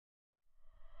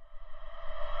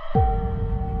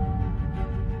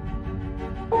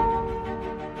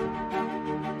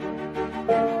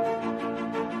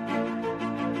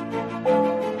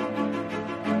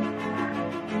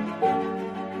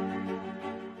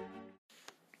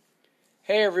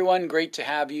Hey everyone, great to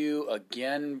have you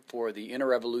again for the Inner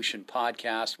Revolution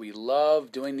podcast. We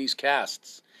love doing these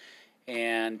casts.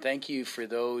 And thank you for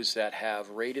those that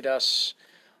have rated us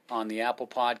on the Apple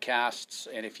Podcasts.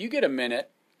 And if you get a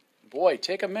minute,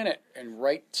 take a minute and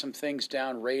write some things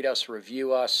down, rate us,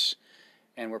 review us.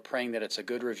 And we're praying that it's a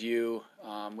good review.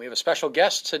 We have a special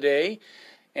guest today,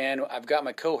 and I've got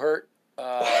my cohort.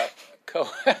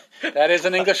 That is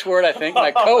an English word, I think.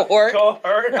 My cohort.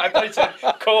 Cohort? I thought you said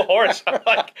cohorts. I'm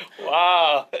like,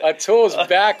 wow. Atul's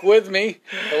back with me.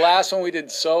 The last one we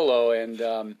did solo, and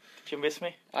Did you miss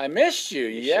me? I missed you.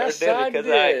 Yes, sure did, I because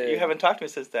did. you haven't talked to me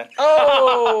since then.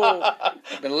 Oh,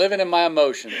 I've been living in my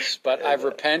emotions, but I've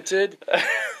repented.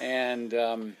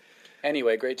 And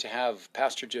anyway, great to have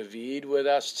Pastor Javid with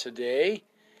us today.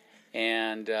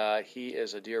 And he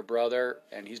is a dear brother,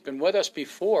 and he's been with us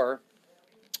before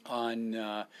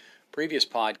on previous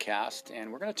podcast.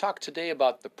 And we're going to talk today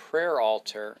about the prayer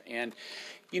altar. And,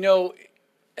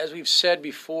 as we've said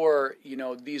before,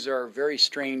 these are very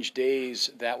strange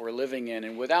days that we're living in.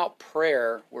 And without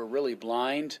prayer, we're really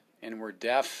blind and we're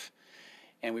deaf.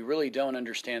 And we really don't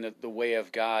understand the way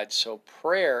of God. So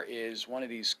prayer is one of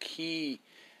these key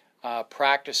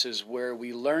practices where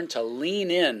we learn to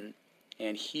lean in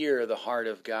and hear the heart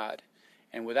of God.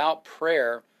 And without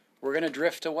prayer, we're going to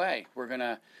drift away. We're going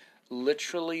to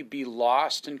literally be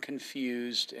lost and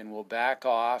confused, and we'll back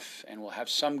off, and we'll have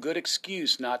some good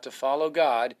excuse not to follow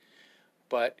God.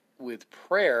 But with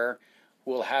prayer,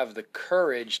 we'll have the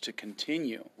courage to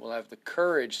continue. We'll have the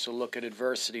courage to look at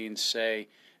adversity and say,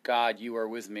 God, you are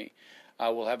with me.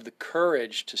 We'll have the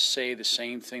courage to say the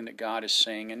same thing that God is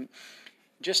saying. And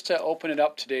just to open it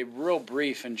up today, real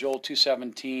brief, in Joel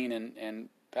 2:17, and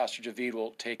Pastor Javid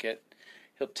will take it.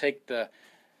 He'll take the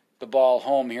ball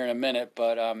home here in a minute,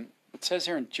 but it says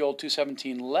here in Joel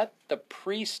 2:17, let the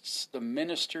priests, the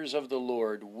ministers of the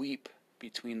Lord, weep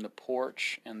between the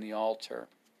porch and the altar,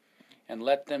 and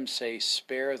let them say,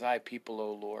 spare thy people,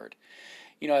 O Lord.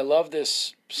 I love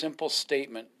this simple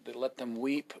statement, that let them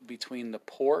weep between the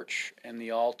porch and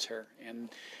the altar. And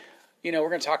we're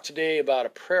going to talk today about a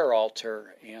prayer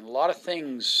altar, and a lot of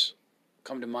things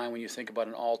come to mind when you think about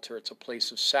an altar. It's a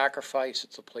place of sacrifice,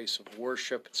 it's a place of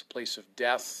worship, it's a place of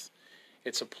death,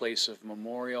 it's a place of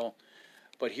memorial.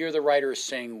 But here the writer is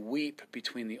saying, weep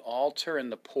between the altar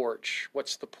and the porch.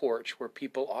 What's the porch? Where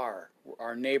people are,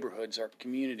 our neighborhoods, our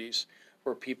communities,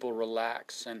 where people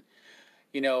relax. And,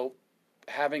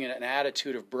 having an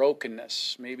attitude of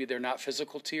brokenness. Maybe they're not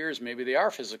physical tears, maybe they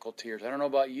are physical tears. I don't know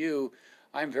about you.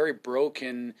 I'm very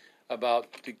broken about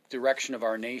the direction of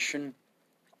our nation,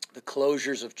 the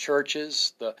closures of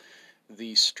churches,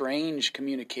 the strange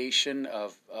communication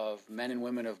of men and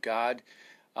women of God.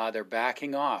 They're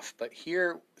backing off. But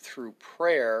here, through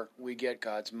prayer, we get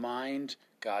God's mind,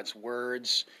 God's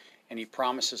words, and He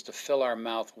promises to fill our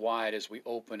mouth wide as we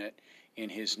open it in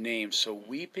His name. So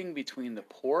weeping between the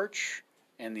porch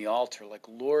and the altar, like,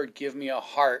 Lord, give me a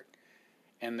heart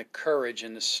and the courage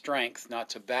and the strength not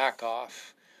to back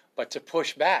off, but to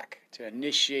push back, to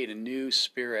initiate a new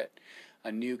spirit,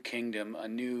 a new kingdom, a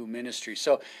new ministry.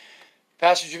 So,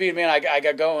 Pastor Javid, man, I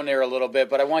got going there a little bit,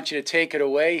 but I want you to take it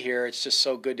away here. It's just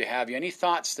so good to have you. Any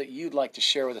thoughts that you'd like to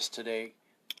share with us today?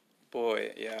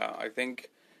 Boy, yeah, I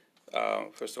think,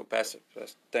 first of all,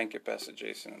 thank you, Pastor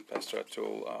Jason and Pastor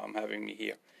Atul, having me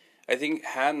here. I think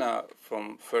Hannah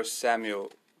from 1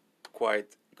 Samuel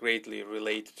quite greatly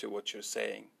related to what you're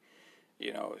saying.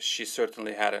 She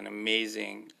certainly had an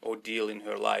amazing ordeal in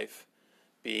her life,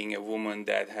 being a woman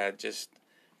that had just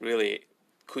really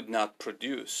could not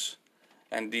produce.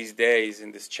 And these days,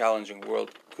 in this challenging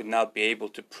world, could not be able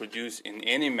to produce in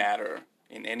any matter,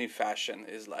 in any fashion,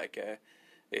 is like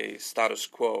a status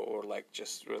quo, or like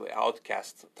just really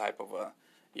outcast type of a,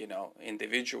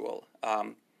 individual.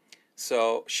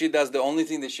 So she does the only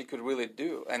thing that she could really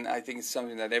do. And I think it's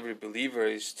something that every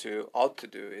believer ought to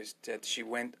do, is that she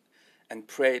went and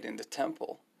prayed in the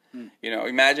temple.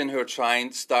 Imagine her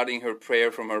starting her prayer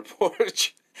from her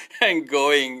porch and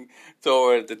going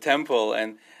toward the temple.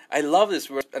 And I love this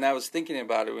verse, and I was thinking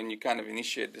about it when you kind of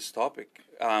initiate this topic,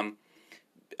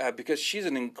 because she's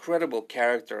an incredible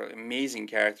character, amazing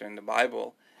character in the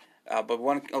Bible. But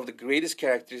one of the greatest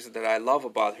characteristics that I love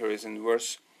about her is in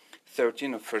verse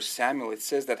 13 of 1 Samuel. It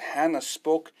says that Hannah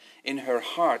spoke in her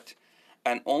heart,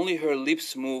 and only her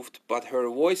lips moved, but her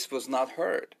voice was not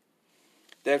heard.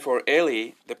 Therefore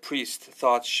Eli, the priest,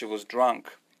 thought she was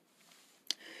drunk.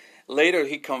 Later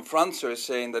he confronts her,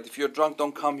 saying that if you're drunk,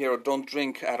 don't come here, or don't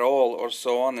drink at all, or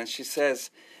so on. And she says,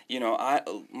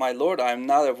 my Lord, I'm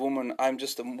not a woman, I'm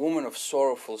just a woman of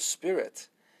sorrowful spirit.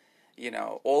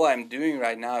 all I'm doing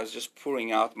right now is just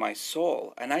pouring out my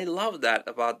soul. And I love that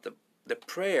about the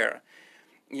prayer.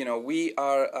 We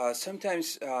are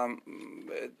sometimes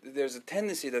there's a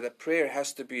tendency that a prayer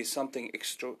has to be something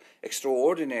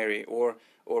extraordinary or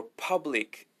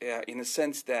public, in the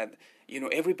sense that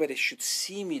everybody should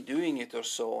see me doing it or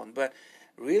so on. But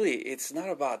really, it's not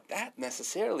about that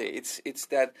necessarily. It's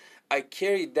that I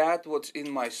carry that what's in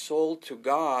my soul to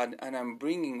God, and I'm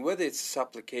bringing, whether it's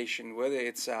supplication, whether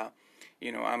it's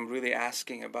I'm really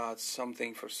asking about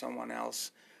something for someone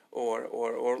else,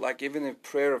 or like even a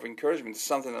prayer of encouragement is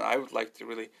something that I would like to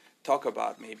really talk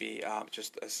about, maybe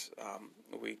just as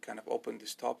we kind of open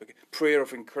this topic. Prayer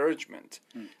of encouragement.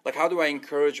 Like, how do I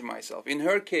encourage myself? In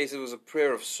her case, it was a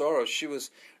prayer of sorrow. She was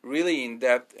really in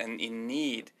depth and in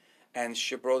need, and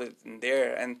she brought it in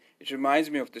there. And it reminds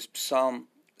me of this Psalm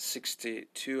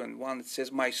 62:1. It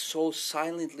says, "My soul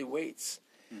silently waits."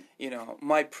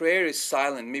 My prayer is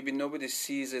silent. Maybe nobody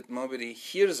sees it, nobody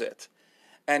hears it.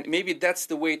 And maybe that's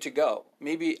the way to go.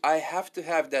 Maybe I have to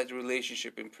have that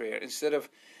relationship in prayer instead of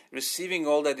receiving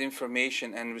all that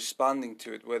information and responding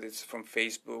to it, whether it's from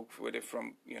Facebook, whether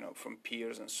from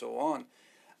peers and so on.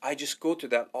 I just go to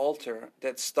that altar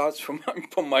that starts from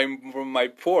my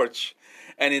porch,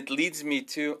 and it leads me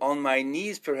to on my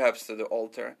knees perhaps to the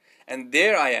altar, and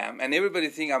there I am, and everybody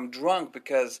think I'm drunk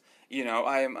because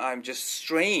I'm just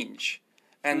strange.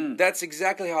 And that's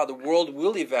exactly how the world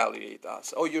will evaluate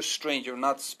us. Oh, you're strange, you're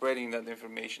not spreading that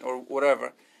information, or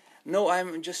whatever. No,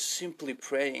 I'm just simply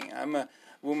praying. I'm a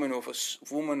woman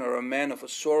or a man of a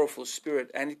sorrowful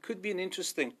spirit, and it could be an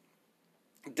interesting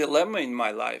dilemma in my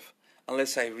life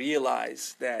unless I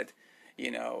realize that,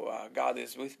 God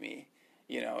is with me,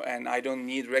 and I don't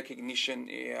need recognition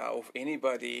of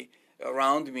anybody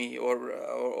around me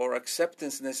or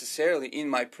acceptance necessarily in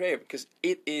my prayer, because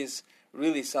it is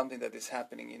really something that is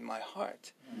happening in my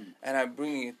heart, and I'm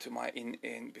bringing it to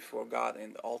in before God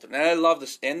in the altar. And I love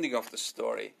this ending of the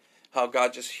story, how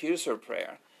God just hears her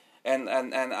prayer, and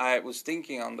I was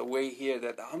thinking on the way here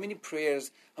that how many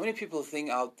people think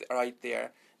out right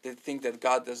there that think that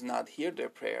God does not hear their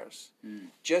prayers,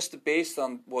 just based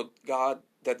on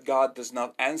that God does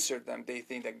not answer them. They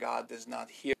think that God does not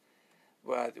hear,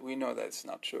 but we know that's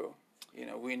not true.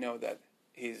 We know that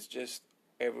He's just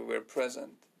everywhere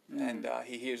present. And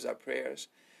He hears our prayers.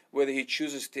 Whether He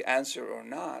chooses to answer or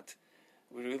not,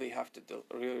 we really have to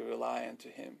really rely on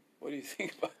Him. What do you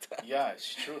think about that? Yeah,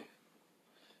 it's true.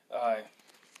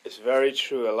 It's very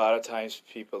true. A lot of times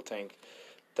people think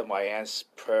that my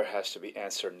prayer has to be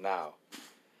answered now.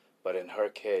 But in her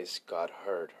case, God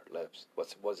heard her lips,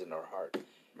 what was in her heart,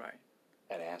 right,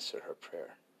 and answered her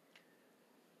prayer.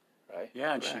 Right?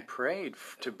 Yeah, and she prayed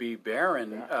to be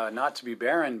barren, not to be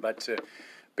barren, but to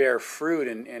bear fruit,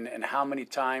 and how many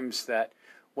times that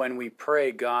when we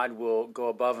pray, God will go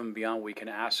above and beyond what we can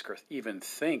ask or even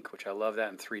think, which I love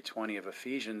that in 3:20 of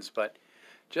Ephesians. But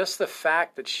just the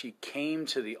fact that she came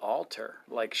to the altar,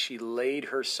 like she laid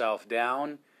herself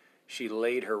down, she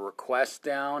laid her request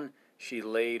down, she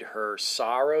laid her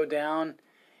sorrow down,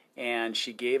 and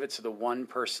she gave it to the one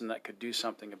person that could do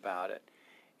something about it.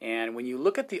 And when you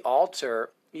look at the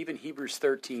altar, even Hebrews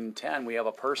 13:10, we have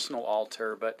a personal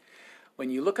altar, but when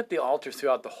you look at the altar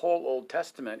throughout the whole Old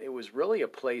Testament, it was really a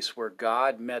place where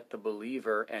God met the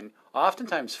believer, and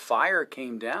oftentimes fire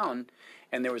came down,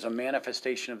 and there was a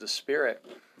manifestation of the Spirit.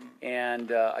 And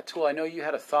Atul, I know you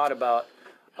had a thought about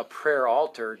a prayer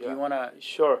altar. Do you want to?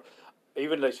 Sure.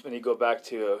 Even like when you go back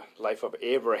to life of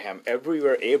Abraham,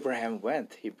 everywhere Abraham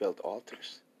went, he built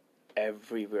altars.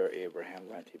 Everywhere Abraham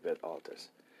went, he built altars.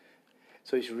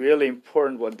 So it's really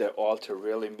important what the altar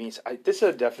really means. This is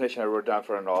a definition I wrote down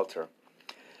for an altar.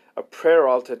 A prayer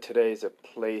altar today is a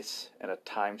place and a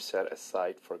time set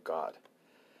aside for God.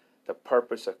 The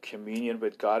purpose of communion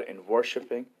with God in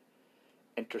worshiping,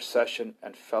 intercession,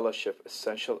 and fellowship,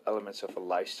 essential elements of a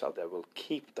lifestyle that will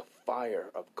keep the fire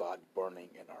of God burning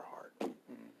in our heart.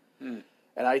 Mm-hmm.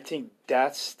 And I think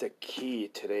that's the key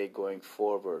today going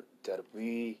forward, that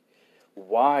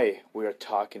why we are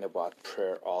talking about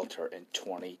prayer altar in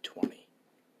 2020.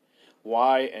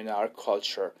 Why in our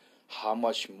culture, how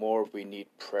much more we need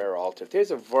prayer altar.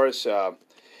 There's a verse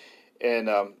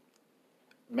in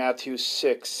Matthew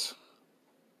 6,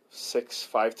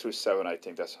 5 through 7, I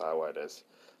think that's how it is.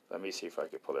 Let me see if I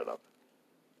can pull it up.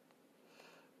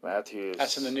 Matthew.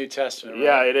 That's in the New Testament, right?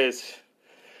 Yeah, it is.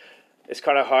 It's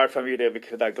kind of hard for me to,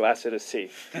 because that glasses to see.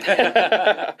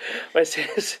 But it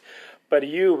says, "But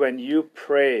you, when you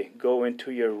pray, go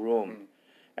into your room,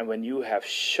 and when you have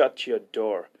shut your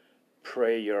door,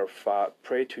 pray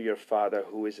to your Father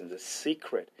who is in the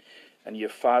secret, and your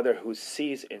Father who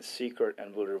sees in secret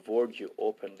and will reward you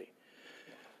openly."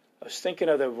 I was thinking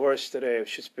of the verse today. I've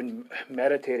just been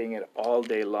meditating it all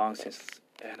day long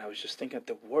and I was just thinking of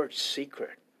the word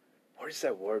secret. What does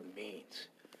that word mean?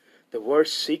 The word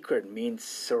secret means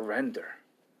surrender.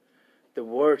 The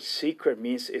word secret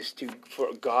means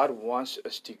for God wants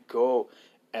us to go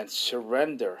and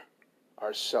surrender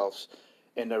ourselves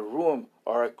in a room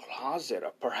or a closet,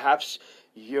 or perhaps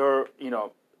your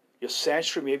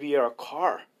sanctuary, maybe your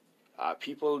car.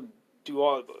 People do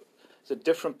all the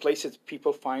different places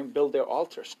people build their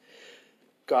altars.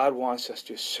 God wants us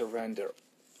to surrender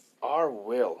our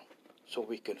will so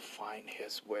we can find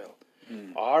His will.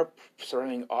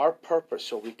 Surrendering our purpose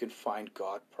so we can find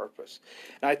God's purpose.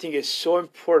 And I think it's so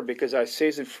important because it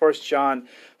says in 1 John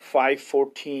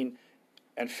 5:14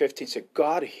 and 15, says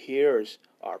God hears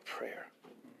our prayer.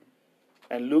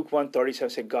 And Luke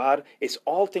 1:37 said, God, it's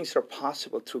all things are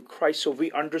possible through Christ. So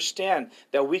we understand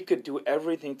that we could do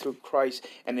everything through Christ.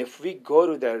 And if we go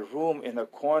to that room in the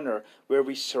corner where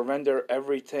we surrender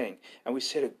everything and we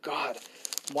say to God,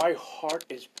 my heart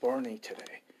is burning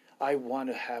today. I want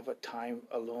to have a time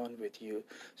alone with you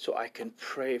so I can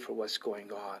pray for what's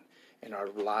going on in our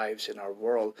lives, in our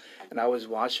world. And I was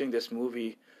watching this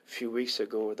movie a few weeks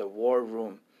ago, The War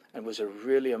Room. And it was a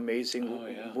really amazing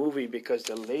movie because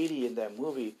the lady in that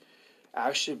movie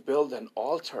actually built an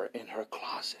altar in her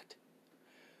closet.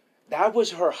 That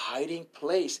was her hiding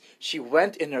place. She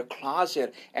went in her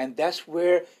closet, and that's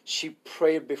where she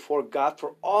prayed before God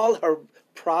for all her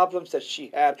problems that she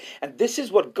had. And this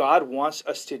is what God wants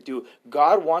us to do.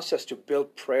 God wants us to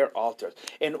build prayer altars.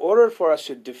 In order for us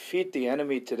to defeat the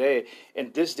enemy today,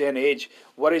 in this day and age,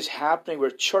 what is happening where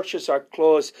churches are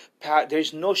closed,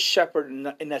 there's no shepherd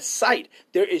in a sight.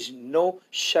 There is no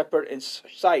shepherd in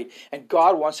sight. And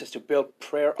God wants us to build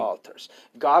prayer altars.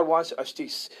 God wants us to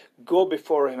go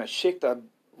before Him and shake the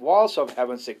walls of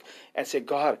heaven and say,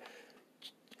 God,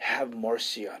 have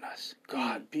mercy on us.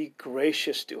 God, be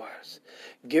gracious to us.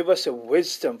 Give us a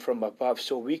wisdom from above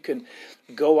so we can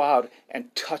go out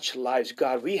and touch lives.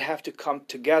 God, we have to come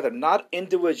together, not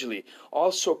individually,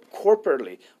 also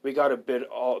corporately. We got to build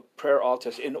prayer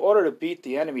altars in order to beat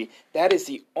the enemy. That is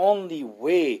the only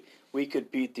way we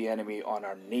could beat the enemy, on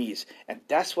our knees. And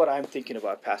that's what I'm thinking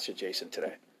about, Pastor Jason,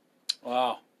 today.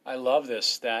 Wow, I love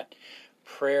this, that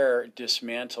prayer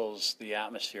dismantles the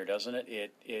atmosphere, doesn't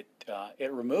it?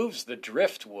 It removes the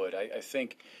driftwood. I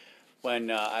think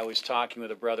when I was talking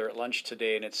with a brother at lunch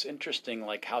today, and it's interesting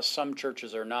like how some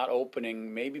churches are not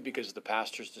opening, maybe because the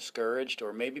pastor's discouraged,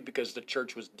 or maybe because the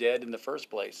church was dead in the first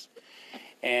place.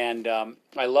 And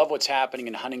I love what's happening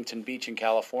in Huntington Beach in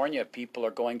California. People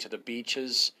are going to the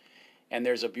beaches, and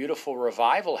there's a beautiful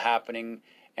revival happening.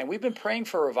 And we've been praying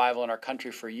for revival in our country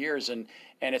for years, and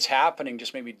it's happening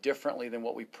just maybe differently than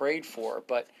what we prayed for.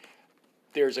 But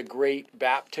there's a great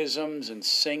baptisms and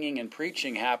singing and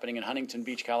preaching happening in Huntington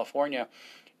Beach, California,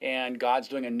 and God's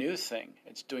doing a new thing.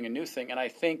 It's doing a new thing. And I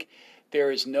think there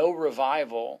is no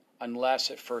revival unless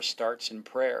it first starts in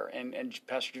prayer. And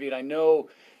Pastor Javid, I know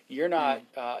you're not,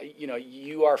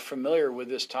 you are familiar with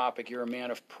this topic. You're a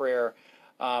man of prayer.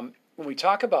 When we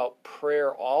talk about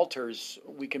prayer altars,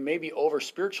 we can maybe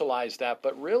over-spiritualize that,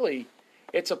 but really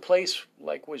it's a place,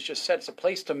 like was just said, it's a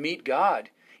place to meet God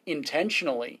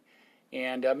intentionally.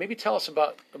 And maybe tell us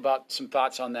about some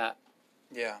thoughts on that.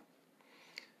 Yeah.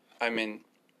 I mean,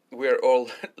 we're all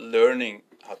learning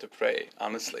how to pray,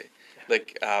 honestly.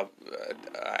 Like, I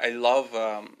love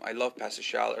Pastor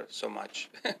Schaller so much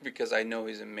because I know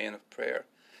he's a man of prayer.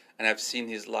 And I've seen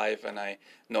his life, and I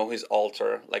know his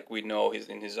altar. Like, we know he's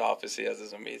in his office. He has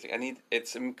this amazing. And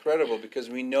it's incredible because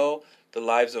we know the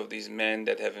lives of these men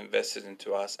that have invested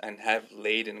into us and have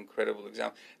laid an incredible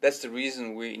example. That's the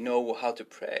reason we know how to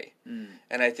pray.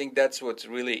 And I think that's what's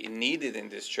really needed in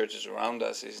these churches around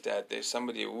us, is that there's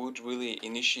somebody who would really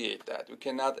initiate that. We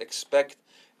cannot expect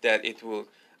that it will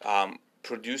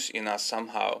produce in us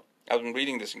somehow. I've been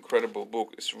reading this incredible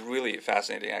book. It's really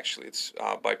fascinating, actually. It's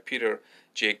by Peter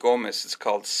J. Gomez. It's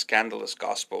called Scandalous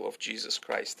Gospel of Jesus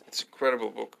Christ. It's an incredible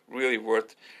book, really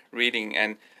worth reading,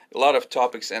 and a lot of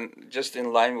topics. And just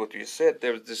in line with what you said,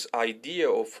 there's this idea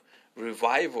of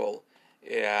revival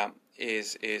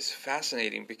is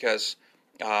fascinating because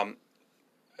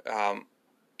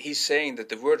he's saying that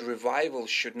the word revival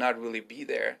should not really be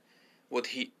there. What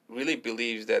he really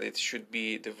believes that it should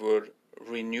be the word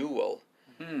renewal.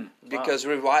 Because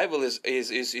revival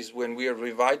is when we are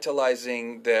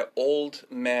revitalizing the old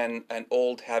men and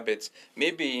old habits.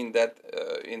 Maybe in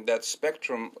that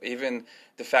spectrum, even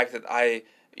the fact that I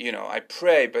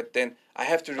pray, but then I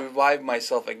have to revive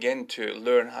myself again to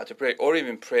learn how to pray, or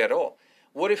even pray at all.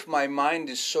 What if my mind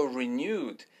is so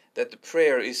renewed that the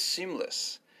prayer is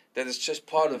seamless? that it's just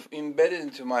part of embedded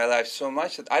into my life so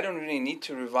much that I don't really need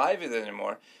to revive it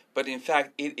anymore. But in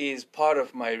fact, it is part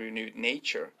of my renewed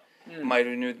nature, my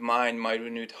renewed mind, my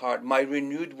renewed heart, my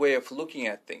renewed way of looking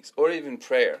at things, or even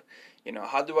prayer. You know,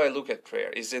 how do I look at prayer?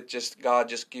 Is it just God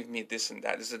just give me this and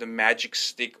that? Is it a magic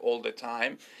stick all the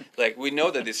time? Like, we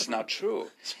know that it's not true,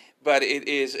 but it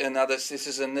is another. This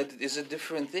is a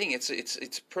different thing.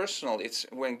 It's personal. It's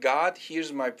when God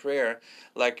hears my prayer,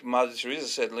 like Mother Teresa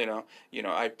said.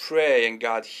 I pray and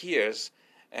God hears,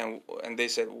 and they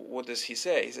said, what does He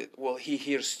say? He said, well, He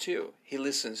hears too. He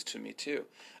listens to me too.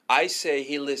 I say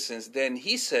He listens, then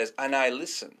He says, and I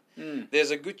listen. There's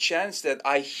a good chance that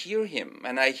I hear Him,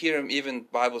 and I hear Him even,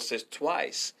 Bible says,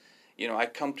 twice. You know, I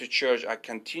come to church, I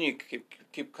continue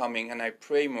keep coming, and I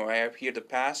pray more. I hear the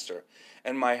pastor,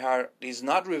 and my heart is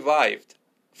not revived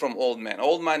from old man.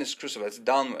 Old man is crucified; it's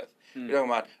done with. We're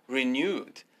talking about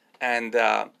renewed, and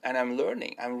I'm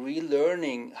learning. I'm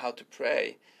relearning how to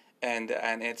pray, and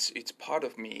it's part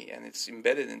of me, and it's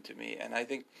embedded into me, and I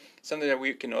think something that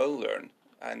we can all learn,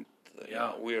 and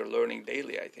we are learning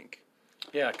daily, I think.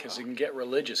 Yeah, because it can get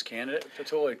religious, can't it?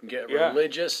 It can get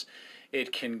religious.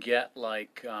 It can get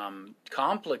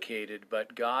complicated,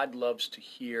 but God loves to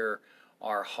hear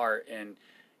our heart.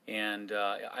 And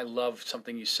I love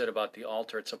something you said about the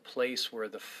altar. It's a place where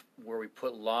we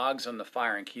put logs on the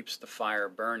fire and keeps the fire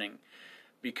burning.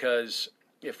 Because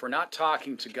if we're not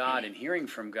talking to God and hearing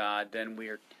from God, then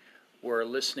we're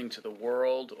listening to the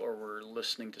world, or we're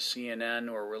listening to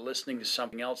CNN, or we're listening to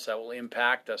something else that will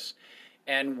impact us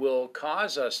and will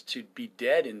cause us to be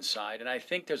dead inside. And I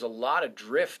think there's a lot of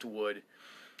driftwood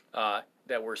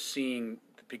that we're seeing,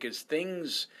 because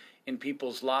things in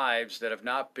people's lives that have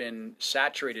not been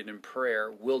saturated in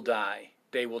prayer will die.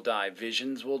 They will die.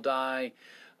 Visions will die.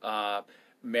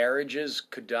 Marriages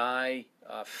could die.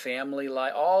 Family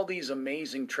life. All these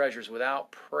amazing treasures,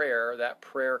 without prayer, that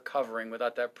prayer covering,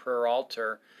 without that prayer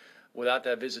altar, without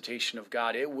that visitation of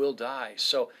God, it will die.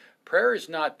 So prayer is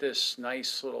not this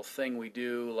nice little thing we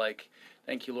do like,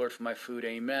 thank you, Lord, for my food,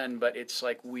 amen. But it's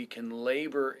like we can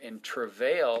labor and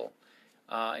travail,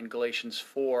 in Galatians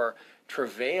 4,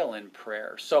 travail in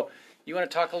prayer. So you want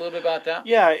to talk a little bit about that?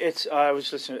 Yeah, I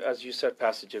was listening, as you said,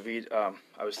 Pastor Javid,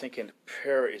 I was thinking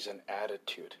prayer is an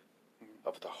attitude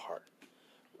of the heart.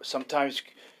 Sometimes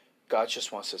God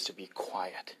just wants us to be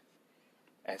quiet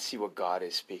and see what God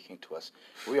is speaking to us.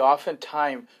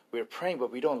 Oftentimes we're praying,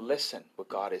 but we don't listen what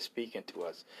God is speaking to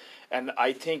us. And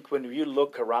I think when you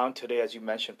look around today, as you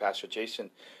mentioned, Pastor Jason,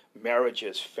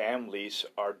 marriages, families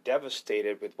are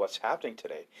devastated with what's happening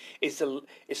today.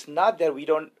 It's not that we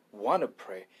don't want to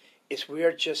pray. It's we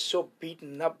are just so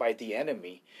beaten up by the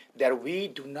enemy that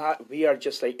we are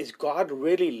just like, is God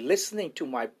really listening to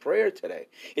my prayer today?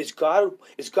 Is God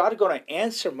going to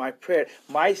answer my prayer?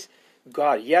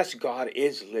 Yes, God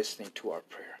is listening to our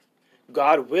prayer.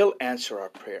 God will answer our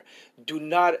prayer. Do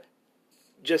not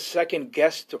just second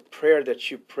guess the prayer that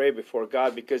you pray before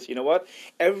God, because you know what?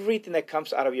 Everything that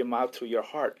comes out of your mouth through your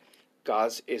heart,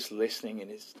 God is listening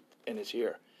in his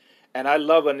ear. And I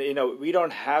love, and we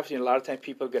don't have to, a lot of times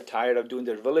people get tired of doing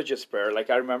the religious prayer. Like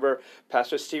I remember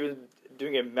Pastor Stephen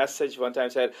doing a message one time,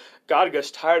 said, God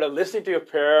gets tired of listening to your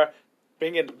prayer,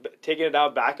 taking it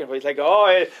out back and forth. He's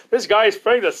like, this guy is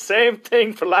praying the same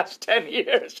thing for the last 10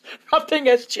 years. Nothing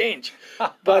has changed.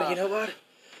 But you know what?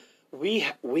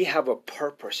 We have a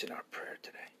purpose in our prayer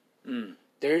today.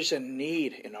 There's a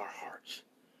need in our hearts.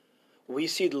 We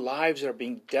see lives are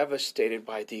being devastated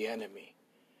by the enemy.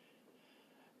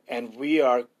 And we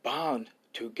are bound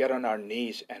to get on our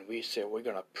knees and we say we're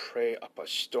going to pray up a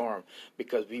storm,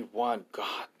 because we want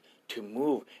God to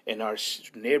move in our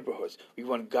neighborhoods. We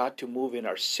want God to move in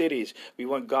our cities. We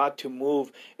want God to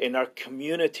move in our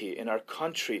community, in our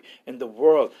country, in the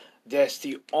world. That's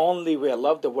the only way. I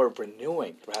love the word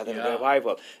renewing rather than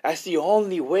revival. That's the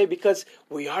only way, because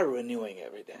we are renewing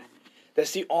every day.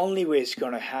 That's the only way it's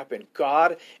going to happen.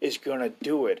 God is going to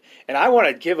do it. And I want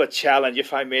to give a challenge,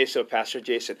 if I may so, Pastor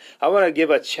Jason. I want to give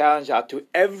a challenge out to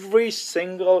every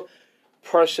single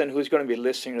person who's going to be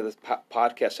listening to this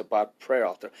podcast about prayer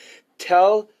altar.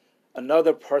 Tell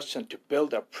another person to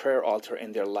build a prayer altar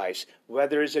in their lives,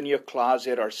 whether it's in your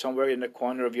closet or somewhere in the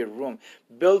corner of your room.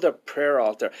 Build a prayer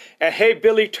altar. And hey,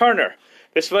 Billy Turner,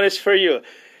 this one is for you.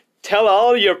 Tell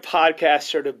all your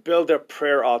podcasters to build a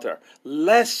prayer altar.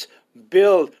 Let's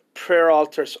build prayer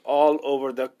altars all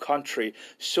over the country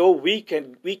so we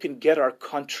can get our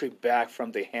country back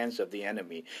from the hands of the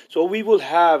enemy. So we will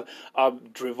have a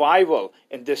revival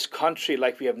in this country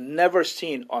like we have never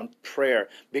seen on prayer,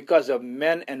 because of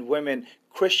men and women,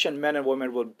 Christian men and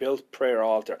women will build prayer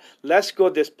altar. Let's go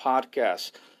this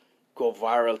podcast go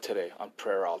viral today on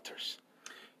prayer altars.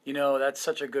 You know, that's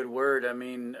such a good word. I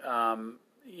mean,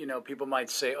 people might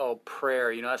say, "Oh,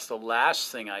 prayer." That's the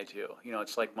last thing I do.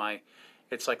 It's like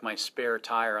my spare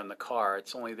tire on the car.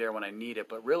 It's only there when I need it.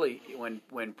 But really,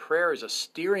 when prayer is a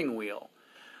steering wheel,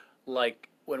 like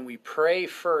when we pray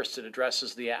first, it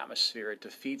addresses the atmosphere. It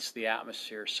defeats the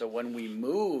atmosphere. So when we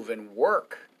move and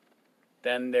work,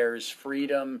 then there's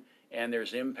freedom and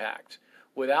there's impact.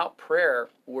 Without prayer,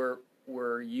 we're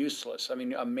useless. I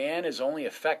mean, a man is only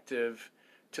effective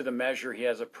to the measure he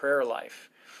has a prayer life.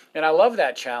 And I love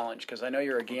that challenge because I know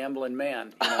you're a gambling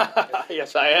man.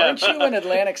 Yes, I am. Weren't you in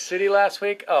Atlantic City last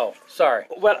week? Oh, sorry.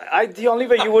 Well, the only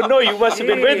way you would know, you must have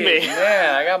been with me.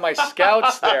 Man, I got my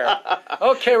scouts there.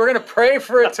 Okay, we're going to pray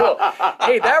for it too.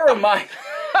 Hey, that reminds...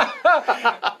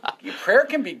 Prayer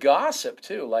can be gossip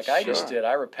too, like I just did.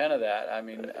 I repent of that. I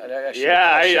mean, I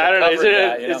don't know.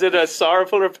 Is it a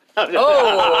sorrowful repentance?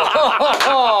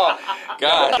 Oh,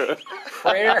 God!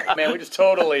 Prayer, man, we just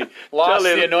totally lost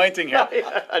the anointing here.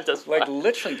 Like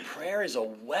literally, prayer is a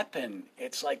weapon.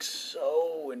 It's like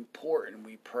so important.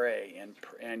 We pray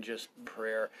and just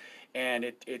prayer, and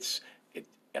it's.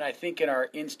 And I think in our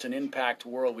instant impact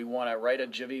world, we want to, right,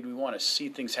 Javid, we want to see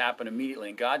things happen immediately.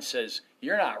 And God says,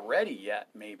 you're not ready yet,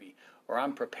 maybe. Or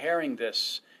I'm preparing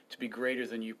this to be greater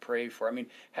than you pray for. I mean,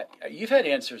 you've had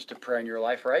answers to prayer in your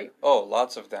life, right? Oh,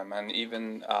 lots of them. And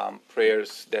even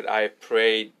prayers that I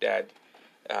prayed that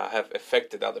have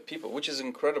affected other people, which is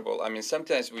incredible. I mean,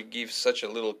 sometimes we give such a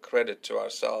little credit to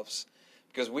ourselves,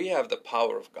 because we have the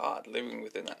power of God living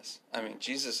within us. I mean,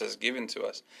 Jesus has given to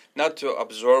us, not to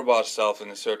absorb ourselves in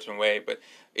a certain way, but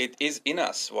it is in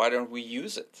us. Why don't we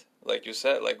use it? Like you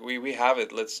said, like we have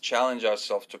it. Let's challenge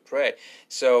ourselves to pray.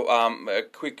 So a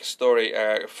quick story,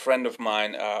 a friend of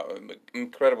mine,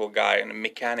 incredible guy, and a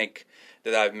mechanic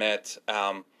that I've met,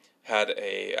 had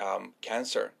a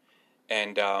cancer.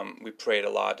 And we prayed a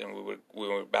lot, and we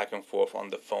were back and forth on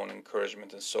the phone,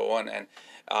 encouragement and so on.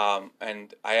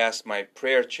 And I asked my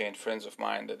prayer chain friends of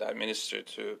mine that I minister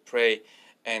to pray,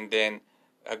 and then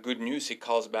good news, he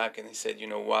calls back and he said, you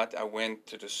know what, I went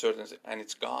to the certain, and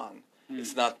it's gone.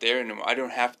 It's not there anymore. I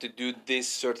don't have to do these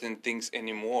certain things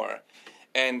anymore.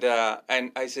 And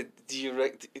I said, do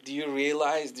you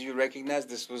realize, do you recognize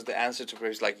this was the answer to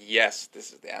prayer? He's like, yes,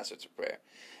 this is the answer to prayer.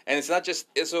 And it's not just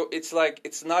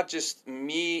it's not just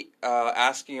me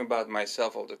asking about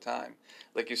myself all the time.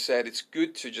 Like you said, it's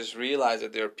good to just realize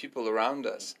that there are people around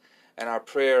us, and our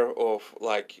prayer of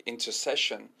like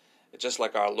intercession, just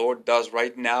like our Lord does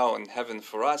right now in heaven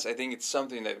for us. I think it's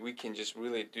something that we can just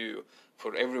really do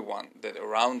for everyone that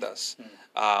around us.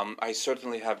 I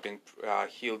certainly have been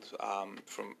healed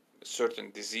from certain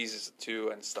diseases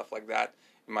too and stuff like that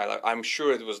in my life. I'm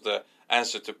sure it was the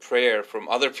answer to prayer from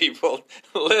other people,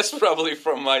 less probably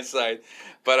from my side,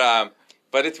 but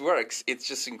it works. It's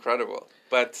just incredible.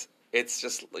 But it's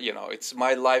just, it's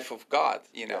my life of God.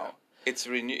 It's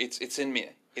it's in me.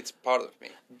 It's part of me.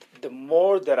 The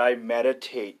more that I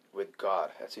meditate with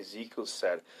God, as Ezekiel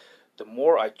said, the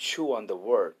more I chew on the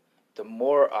Word, the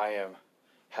more I am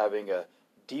having a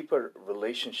deeper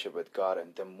relationship with God,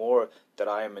 and the more that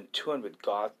I am in tune with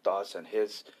God's thoughts and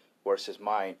His versus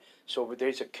mine. So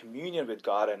there's a communion with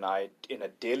God and I in a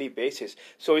daily basis.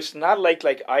 So it's not like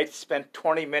I spend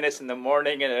 20 minutes in the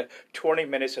morning and 20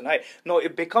 minutes at night. No,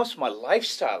 it becomes my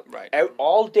lifestyle. Right.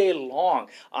 All day long,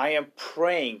 I am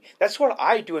praying. That's what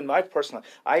I do in my personal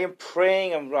life. I am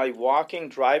praying. I'm like walking,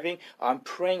 driving. I'm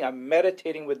praying. I'm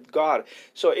meditating with God.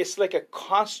 So it's like a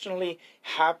constantly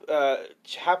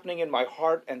happening in my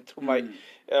heart and through my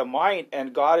mind,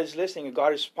 and God is listening and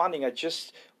God is responding.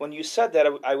 When you said that,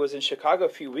 I was in Chicago a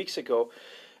few weeks ago,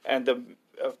 and the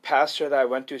pastor that I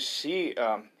went to see,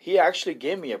 he actually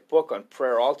gave me a book on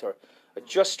prayer altar. I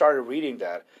just started reading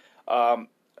that.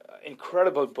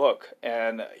 Incredible book,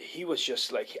 and he was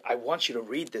just like, I want you to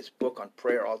read this book on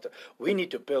prayer altar. We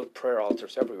need to build prayer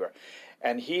altars everywhere.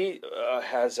 And he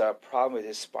has a problem with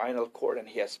his spinal cord, and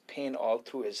he has pain all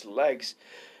through his legs.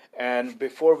 And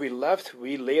before we left,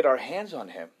 we laid our hands on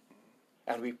him,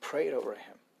 and we prayed over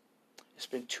him. It's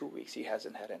been 2 weeks. He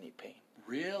hasn't had any pain.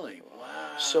 Really?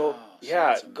 Wow. So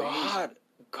yeah, God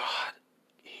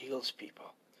heals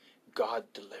people. God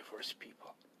delivers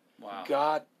people. Wow.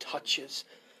 God touches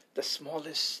the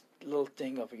smallest little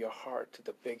thing of your heart to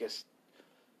the biggest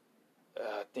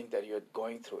thing that you're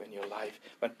going through in your life.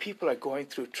 When people are going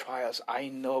through trials, I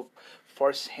know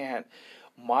firsthand,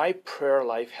 my prayer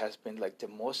life has been like the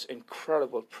most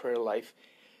incredible prayer life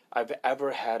I've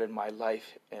ever had in my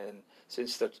life. And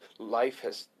since the life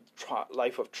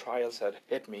of trials had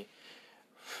hit me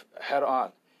head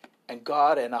on, And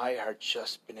God and I are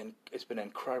just it's been an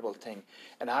incredible thing.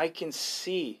 And I can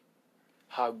see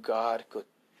how God could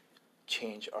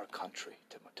change our country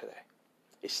today.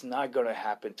 It's not going to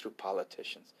happen through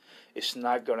politicians. It's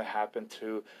not going to happen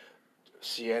through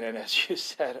CNN, as you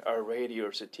said, or radio or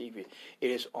TV.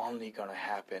 It is only going to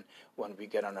happen when we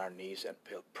get on our knees and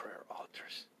build prayer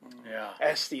altars. Yeah.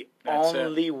 That's the That's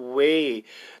only way.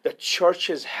 The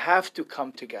churches have to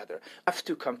come together.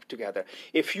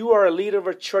 If you are a leader of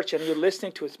a church and you're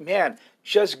listening to us, man,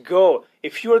 just go.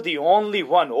 If you're the only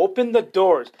one, open the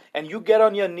doors and you get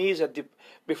on your knees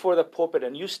before the pulpit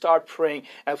and you start praying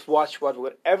and watch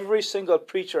what every single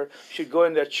preacher should go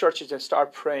in their churches and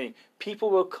start praying. People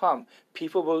will come.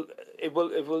 It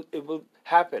will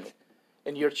happen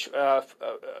in your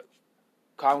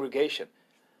congregation.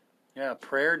 Yeah,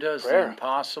 prayer does the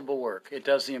impossible work. It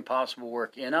does the impossible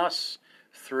work in us,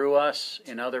 through us,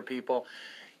 in other people.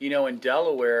 In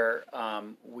Delaware, a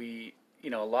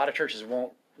lot of churches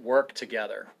won't work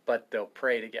together, but they'll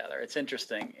pray together. It's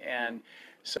interesting. And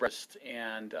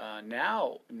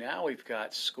now we've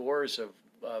got scores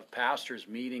of pastors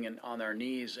meeting on their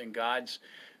knees, and God's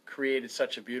created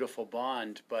such a beautiful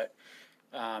bond. But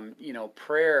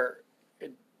prayer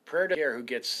to care who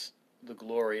gets the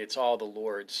glory. It's all the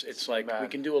Lord's. It's like we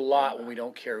can do a lot when we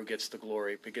don't care who gets the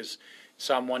glory, because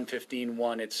Psalm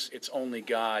 115:1, it's only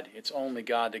God. It's only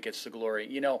God that gets the glory.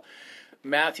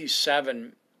 Matthew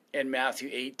 7 and Matthew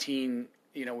 18.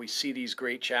 We see these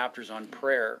great chapters on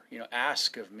prayer.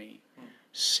 Ask of me,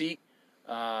 seek,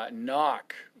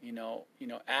 knock.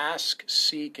 Ask,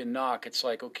 seek, and knock. It's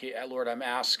like, okay, Lord, I'm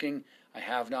asking. I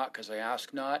have not because I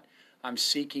ask not. I'm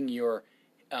seeking your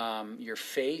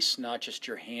face, not just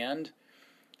your hand.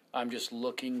 I'm just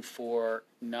looking for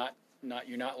not.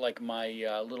 You're not like my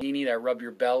little genie that I rub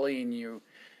your belly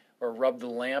or rub the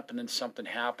lamp and then something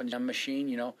happens.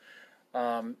 Machine,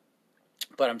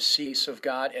 but I'm seeking of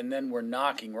God, and then we're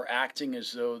knocking. We're acting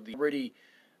as though the already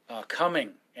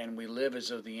coming, and we live as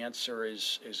though the answer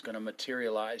is going to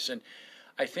materialize. And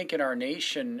I think in our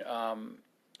nation,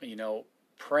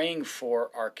 praying for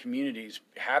our communities,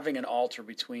 having an altar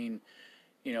between,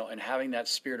 and having that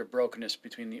spirit of brokenness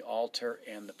between the altar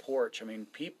and the porch. I mean,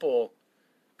 people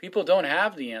don't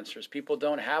have the answers. People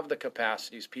don't have the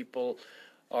capacities. People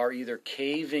are either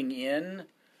caving in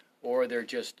or they're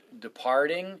just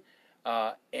departing.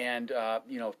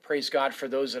 Praise God for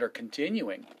those that are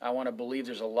continuing. I want to believe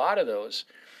there's a lot of those.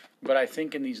 But I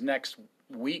think in these next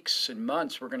weeks and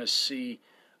months, we're going to see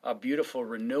a beautiful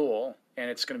renewal, and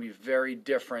it's going to be very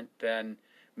different than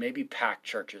maybe packed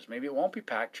churches. Maybe it won't be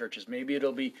packed churches. Maybe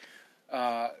it'll be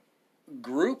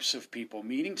groups of people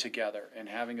meeting together and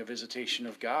having a visitation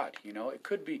of God. It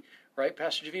could be, right,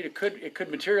 Pastor Javid? It could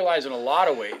materialize in a lot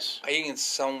of ways. I think in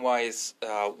some ways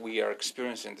we are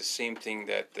experiencing the same thing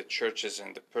that the churches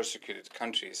in the persecuted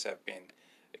countries have been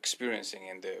experiencing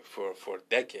for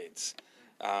decades.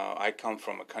 I come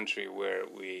from a country where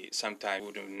we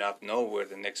sometimes do not know where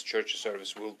the next church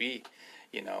service will be,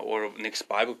 or next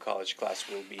Bible college class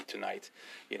will be tonight,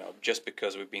 just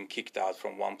because we've been kicked out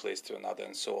from one place to another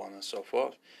and so on and so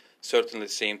forth. Certainly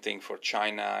the same thing for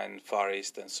China and Far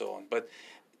East and so on. But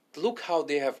look how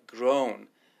they have grown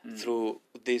through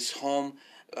this home,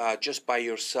 just by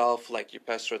yourself, like your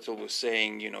Pastor Atul was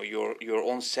saying, your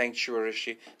own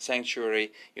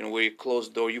sanctuary, where you close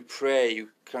the door, you pray, you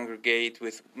congregate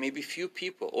with maybe few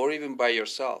people, or even by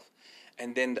yourself.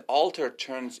 And then the altar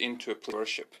turns into a place of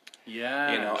worship.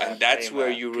 Yeah. And that's Amen. where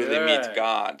you really meet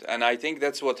God. And I think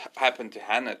that's what happened to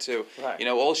Hannah too. Right.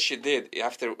 All she did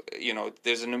after,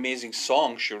 there's an amazing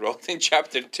song she wrote in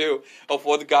chapter 2 of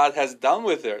what God has done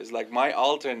with her. It's like, my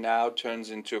altar now turns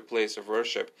into a place of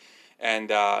worship.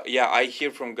 And I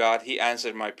hear from God. He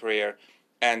answered my prayer.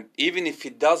 And even if He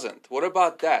doesn't, what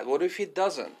about that? What if He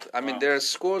doesn't? I mean, there are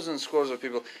scores and scores of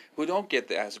people who don't get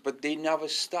the answer, but they never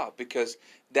stop, because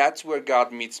that's where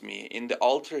God meets me. In the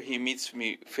altar, He meets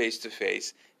me face to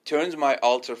face, turns my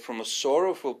altar from a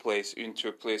sorrowful place into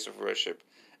a place of worship.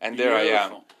 And there I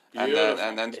am.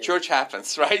 And then the church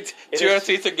happens, right? 2 or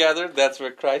 3 together, that's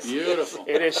where Christ is. Beautiful.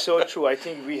 It is so true. I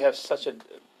think we have such a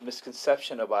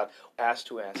misconception about has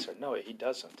to answer. No, He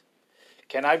doesn't.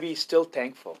 Can I be still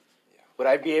thankful? Would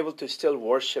I be able to still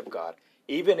worship God,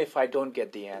 even if I don't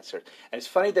get the answer? And it's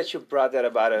funny that you brought that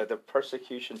about the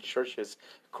persecution churches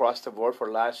across the world for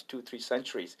the last 2-3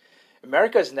 centuries.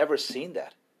 America has never seen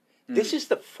that. This is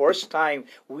the first time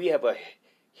we have a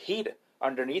heat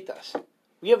underneath us.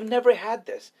 We have never had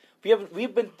this.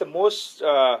 We've been the most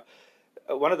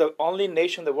one of the only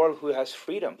nation in the world who has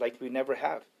freedom like we never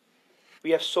have.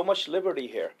 We have so much liberty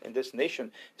here in this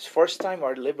nation. It's the first time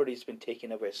our liberty has been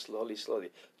taken away slowly,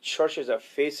 slowly. Churches are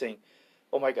facing,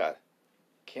 oh my God,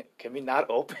 can we not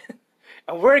open?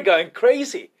 And we're going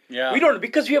crazy. Yeah. We don't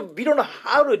know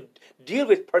how to deal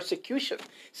with persecution.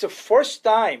 It's the first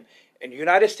time in the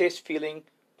United States feeling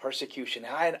persecution.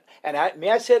 May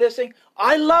I say this thing?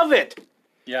 I love it.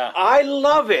 Yeah. I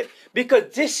love it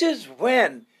because this is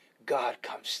when God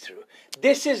comes through.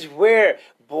 This is where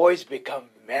boys become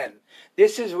men.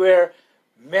 This is where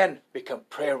men become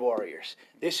prayer warriors.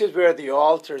 This is where the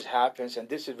altars happens, and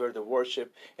this is where the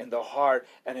worship in the heart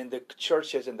and in the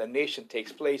churches and the nation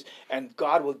takes place. And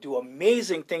God will do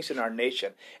amazing things in our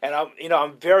nation. And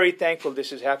I'm very thankful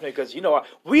this is happening because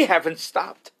we haven't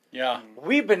stopped. Yeah.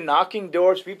 We've been knocking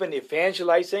doors. We've been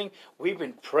evangelizing. We've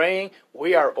been praying.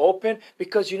 We are open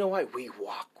because you know what? We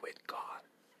walk with God.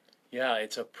 Yeah,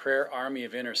 it's a prayer army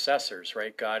of intercessors,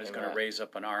 right? God is going to Amen. raise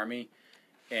up an army.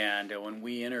 And when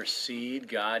we intercede,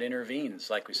 God intervenes,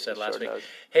 like we said last week. does.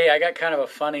 Hey, I got kind of a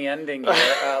funny ending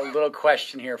here, a little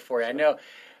question here for you. I know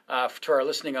to our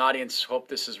listening audience, hope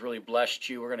this has really blessed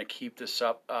you. We're going to keep this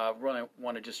up. Really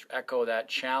want to just echo that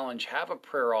challenge. Have a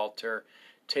prayer altar.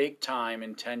 Take time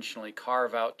intentionally.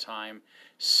 Carve out time.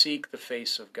 Seek the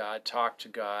face of God. Talk to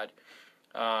God.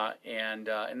 And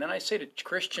then I say to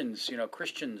Christians,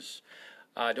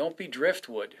 don't be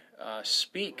driftwood.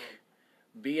 Speak.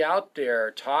 Be out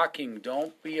there talking.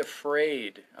 Don't be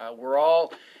afraid. We're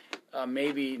all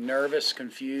maybe nervous,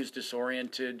 confused,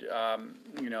 disoriented,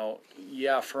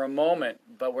 for a moment,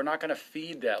 but we're not going to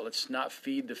feed that. Let's not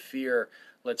feed the fear.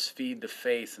 Let's feed the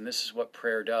faith. And this is what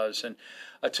prayer does. And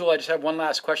Atul, I just have one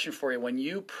last question for you. When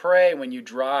you pray, when you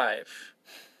drive,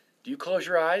 do you close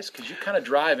your eyes? Because you kind of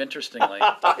drive interestingly.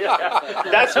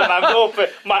 That's when I'm open.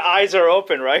 My eyes are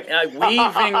open, right? And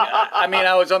weaving.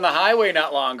 I was on the highway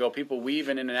not long ago, people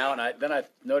weaving in and out, and then I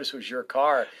noticed it was your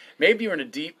car. Maybe you were in a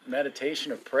deep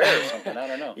meditation of prayer or something. I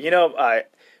don't know.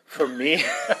 For me,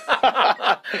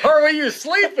 or were you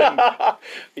sleeping?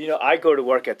 I go to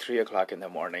work at 3:00 in the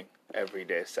morning every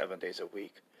day, 7 days a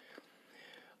week.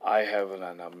 I have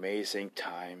an amazing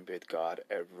time with God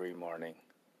every morning.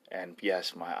 And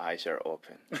yes, my eyes are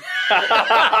open.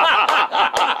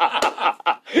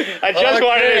 I just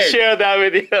wanted to share that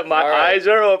with you. My eyes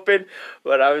are open,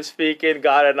 but I'm speaking.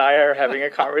 God and I are having a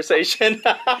conversation.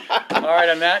 All right,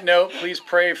 on that note, please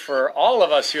pray for all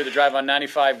of us here that drive on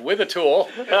 95 with Atul.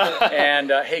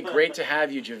 And hey, great to have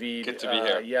you, Javid. Good to be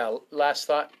here. Yeah, last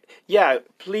thought? Yeah,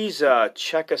 please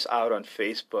check us out on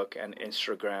Facebook and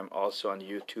Instagram, also on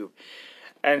YouTube.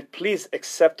 And please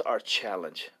accept our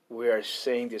challenge. We are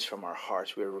saying this from our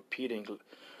hearts. We are repeating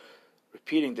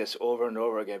this over and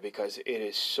over again because it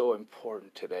is so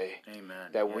important today.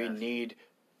 Amen. That we need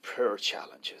prayer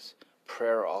challenges,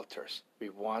 prayer altars. We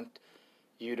want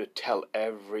you to tell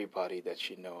everybody that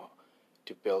you know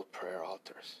to build prayer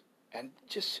altars. And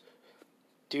just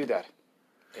do that.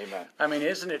 Amen.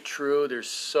 Isn't it true? There's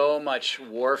so much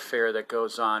warfare that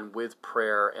goes on with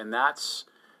prayer, and that's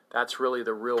really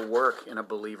the real work in a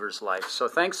believer's life. So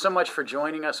thanks so much for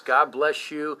joining us. God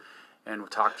bless you, and we'll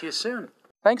talk to you soon.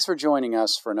 Thanks for joining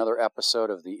us for another episode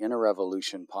of the Inner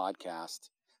Revolution podcast.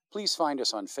 Please find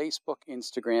us on Facebook,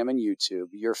 Instagram, and YouTube.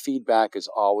 Your feedback is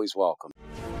always welcome.